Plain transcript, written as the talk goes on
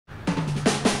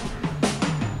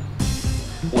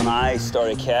When I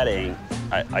started caddying,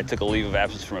 I took a leave of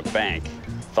absence from a bank.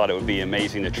 Thought it would be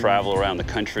amazing to travel around the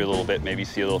country a little bit, maybe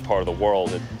see a little part of the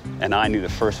world. And I knew the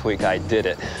first week I did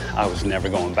it, I was never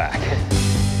going back.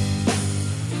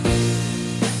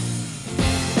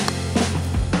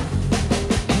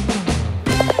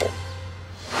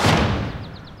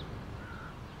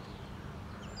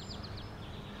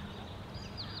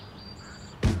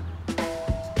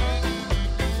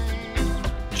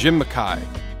 Jim Mackay,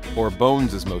 or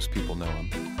Bones as most people know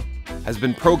him, has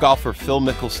been pro golfer Phil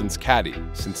Mickelson's caddy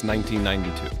since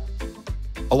 1992.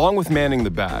 Along with manning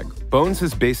the bag, Bones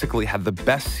has basically had the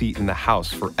best seat in the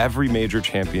house for every major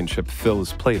championship Phil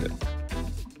has played in.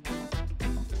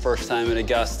 First time in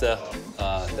Augusta,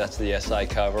 that's the SI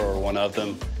cover, or one of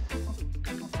them.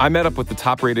 I met up with the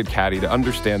top-rated caddy to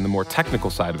understand the more technical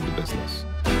side of the business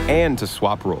and to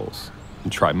swap roles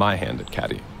and try my hand at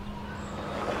caddying.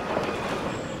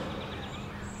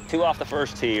 2 off the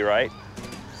first tee, right?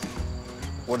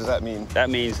 What does that mean? That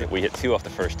means that we hit 2 off the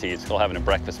first tee. It's still having a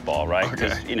breakfast ball, right? Okay.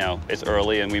 Because, you know, it's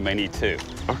early and we may need 2.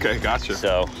 Okay, gotcha.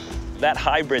 So that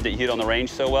hybrid that you hit on the range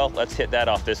so well, let's hit that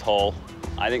off this hole.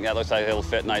 I think that looks like it'll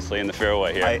fit nicely in the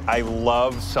fairway here. I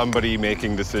love somebody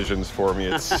making decisions for me.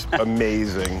 It's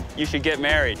amazing. You should get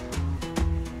married.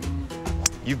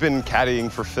 You've been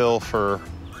caddying for Phil for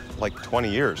like 20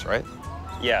 years, right?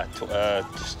 Yeah,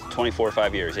 just 24 or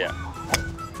 5 years, yeah.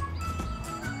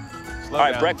 Slow All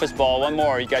right, down. breakfast ball, one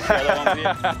more. You got your other one with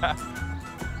you?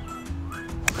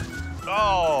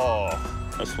 Oh!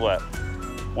 No sweat.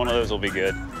 One of those will be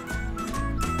good.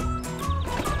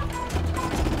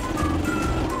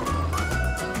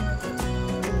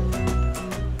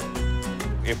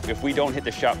 If we don't hit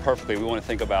the shot perfectly, we want to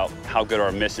think about how good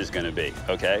our miss is going to be,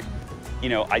 okay? You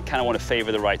know, I kind of want to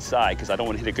favor the right side because I don't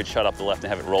want to hit a good shot off the left and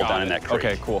have it roll down in that creek.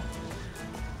 Okay, cool.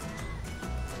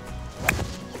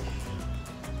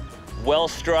 Well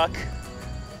struck,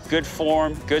 good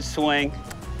form, good swing,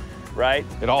 right?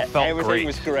 It all felt Everything great.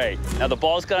 was great. Now the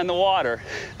ball's got in the water.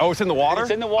 Oh, it's in the water?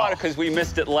 It's in the water because we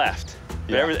missed it left.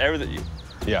 But Yeah.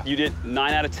 Yeah. You did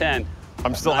 9 out of 10.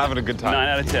 I'm still having a good time. 9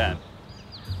 out of 10.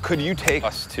 Could you take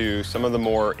us to some of the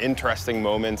more interesting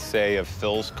moments, say, of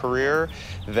Phil's career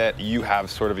that you have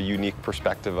sort of a unique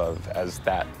perspective of as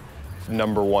that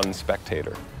 #1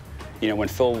 spectator? You know, when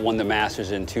Phil won the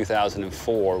Masters in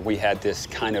 2004, we had this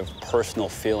kind of personal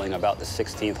feeling about the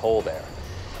 16th hole there.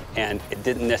 And it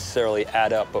didn't necessarily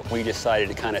add up, but we decided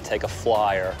to kind of take a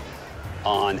flyer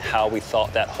on how we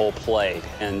thought that hole played.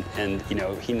 And you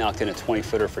know, he knocked in a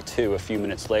 20-footer for 2 a few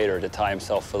minutes later to tie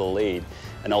himself for the lead,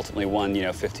 and ultimately won, you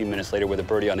know, 15 minutes later with a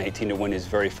birdie on 18 to win his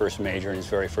very first major and his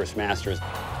very first Masters.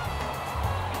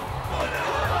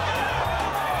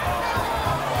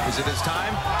 Is it his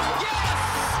time?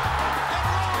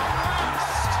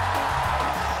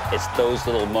 It's those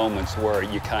little moments where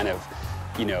you kind of,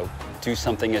 you know, do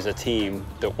something as a team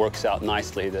that works out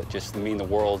nicely that just mean the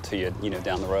world to you, you know,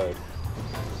 down the road.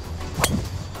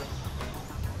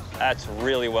 That's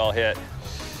really well hit.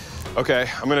 Okay,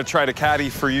 I'm gonna try to caddy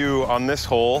for you on this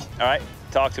hole. All right,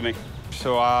 talk to me.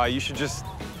 So you should just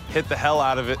hit the hell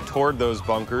out of it toward those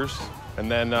bunkers,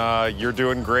 and then you're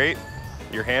doing great.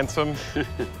 You're handsome.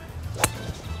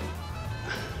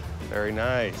 Very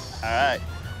nice. All right.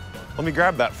 Let me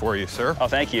grab that for you, sir. Oh,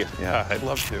 thank you. Yeah, I'd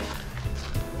love to. Do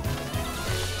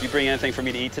you bring anything for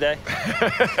me to eat today?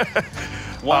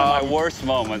 One of my worst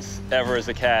moments ever as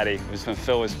a caddy was when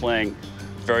Phil was playing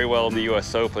very well in the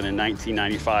US Open in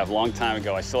 1995, a long time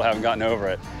ago. I still haven't gotten over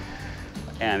it.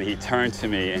 And he turned to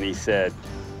me and he said,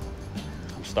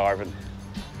 "I'm starving."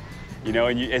 You know,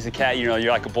 and you, as a caddy, you know,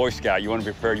 you're like a Boy Scout. You want to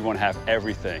be prepared. You want to have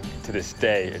everything. To this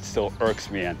day, it still irks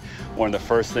me. And one of the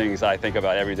first things I think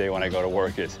about every day when I go to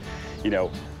work is, you know,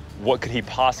 what could he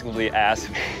possibly ask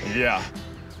me? Yeah.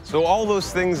 So all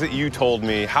those things that you told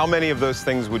me, how many of those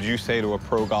things would you say to a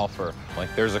pro golfer? Like,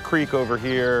 there's a creek over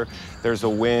here, there's a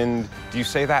wind. Do you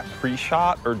say that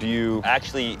pre-shot, or do you?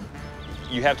 Actually,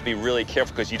 you have to be really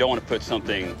careful because you don't want to put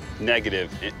something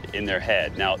negative in their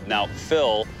head. Now,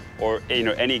 Phil, or you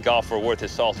know, any golfer worth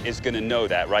his salt is going to know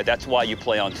that, right? That's why you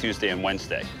play on Tuesday and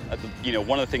Wednesday. You know,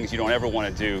 one of the things you don't ever want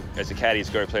to do as a caddy is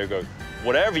go to a player, go,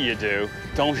 whatever you do,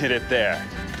 don't hit it there.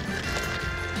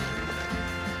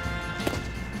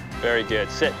 Very good.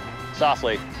 Sit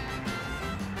softly.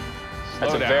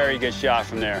 That's a very good shot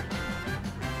from there.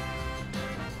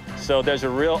 So there's a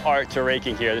real art to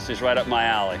raking here. This is right up my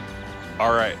alley.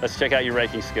 All right. Let's check out your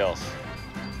raking skills.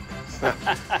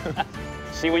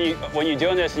 See, when you're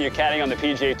doing this and you're caddying on the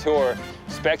PGA Tour,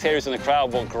 spectators in the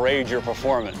crowd will grade your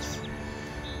performance.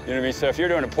 You know what I mean? So if you're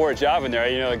doing a poor job in there,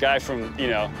 you know, the guy from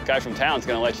town's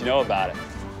going to let you know about it.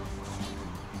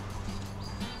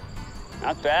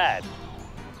 Not bad.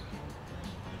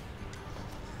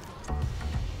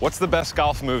 What's the best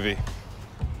golf movie?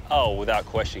 Oh, without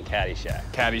question, Caddyshack.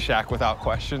 Caddyshack, without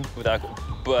question.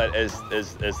 But as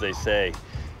they say,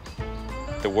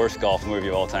 the worst golf movie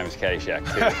of all time is Caddyshack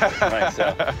too. Right,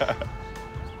 so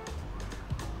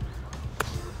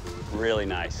really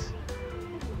nice.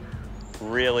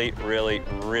 Really, really,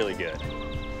 really good.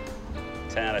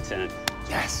 10 out of 10.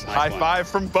 Yes, Nice high one. five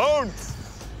from Bones.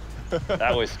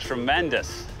 That was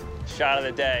tremendous. Shot of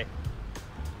the day.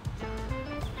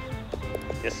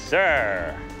 Yes,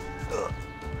 sir.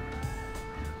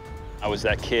 I was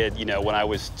that kid, you know, when I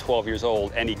was 12 years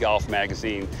old, any golf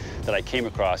magazine that I came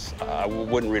across, I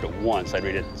wouldn't read it once, I'd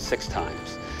read it 6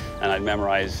 times. And I'd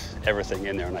memorize everything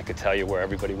in there, and I could tell you where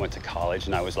everybody went to college,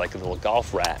 and I was like a little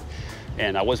golf rat.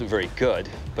 And I wasn't very good,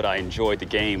 but I enjoyed the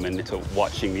game and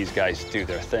watching these guys do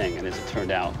their thing. And as it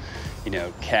turned out, you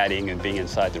know, caddying and being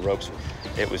inside the ropes,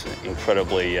 it was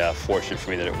incredibly fortunate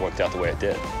for me that it worked out the way it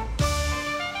did.